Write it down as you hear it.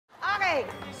Okay,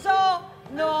 so,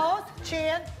 nose,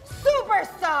 chin,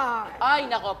 superstar! Ay,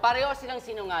 nako, pareho silang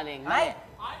sinungaling. Mali.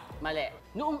 Mali.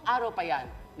 Noong araw pa yan,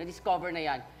 na-discover na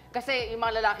yan. Kasi yung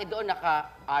mga lalaki doon,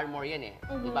 naka-armor yan eh.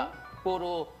 Diba?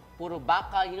 Puro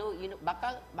bakal, you know,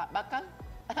 bakal? Bakal?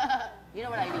 You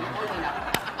know what I mean? All enough.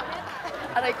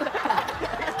 Aray ko.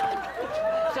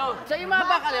 So yung mga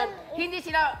bakal yun,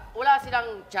 wala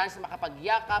silang chance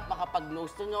makapag-yakap,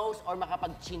 makapag-nose to nose, or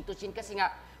makapag-chin to chin kasi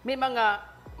nga may mga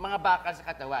bakal sa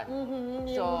katawan.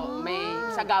 So may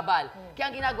sagabal. Kaya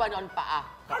ang ginagawa noon, paa.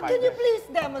 Can you please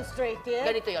demonstrate it?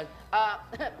 Ganito yun.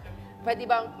 Pwede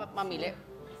bang mamili?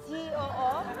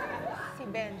 Si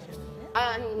Benjamin?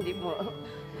 Hindi po.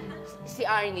 Si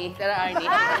Arny. Tara, Arny.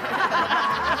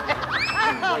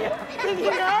 Sige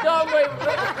na. Tomboy.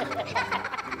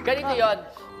 Ganito yun.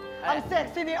 Ang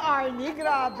sexy ni Arny,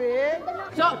 grabe.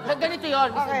 So, ganito yun.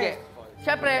 Okay.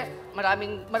 Siyempre,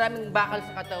 maraming bakal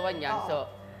sa katawan niya. So,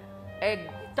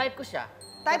 type ko siya.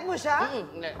 Type mo siya?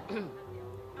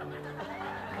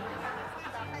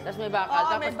 Tapos may bakal.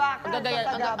 Oo, may bakal sa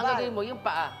sagabal. Ang gagawin mo, yung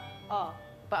paa. Oh.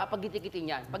 Paa,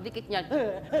 pagdikit-dikitin yan. Pagdikit niyan.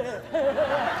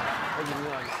 Ayun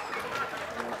yun.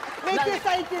 May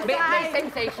kisay-kisay. May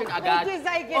sensation agad. May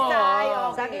kisay-kisay.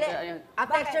 Oo. Okay.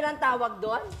 Affection ang tawag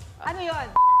doon? Ano yun?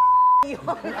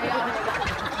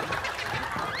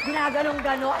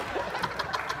 Ginaganong-ganon.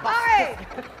 Okay.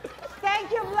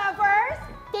 Thank you, Bluffers.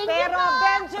 Thank you Pero po.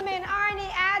 Benjamin, Arny,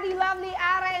 Addy, Lovely,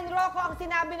 Arra, and Rocco ang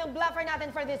sinabi ng Bluffer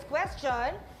natin for this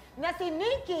question na si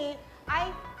Nikki ay,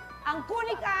 ang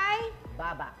kunik ay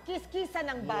Baba. kiskisa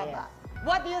ng baba. Yes.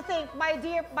 What do you think, my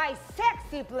dear, my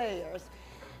sexy players?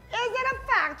 Is it a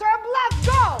factor of bluff?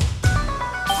 Go!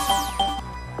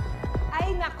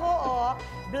 Ay, nako, oh.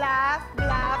 Bluff,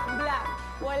 bluff, bluff.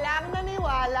 Walang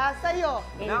naniwala sa'yo.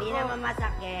 Hindi naman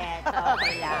masakit.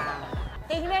 Okay lang.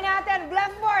 Tingnan natin,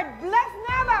 bluff board. Bluff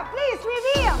nga ba?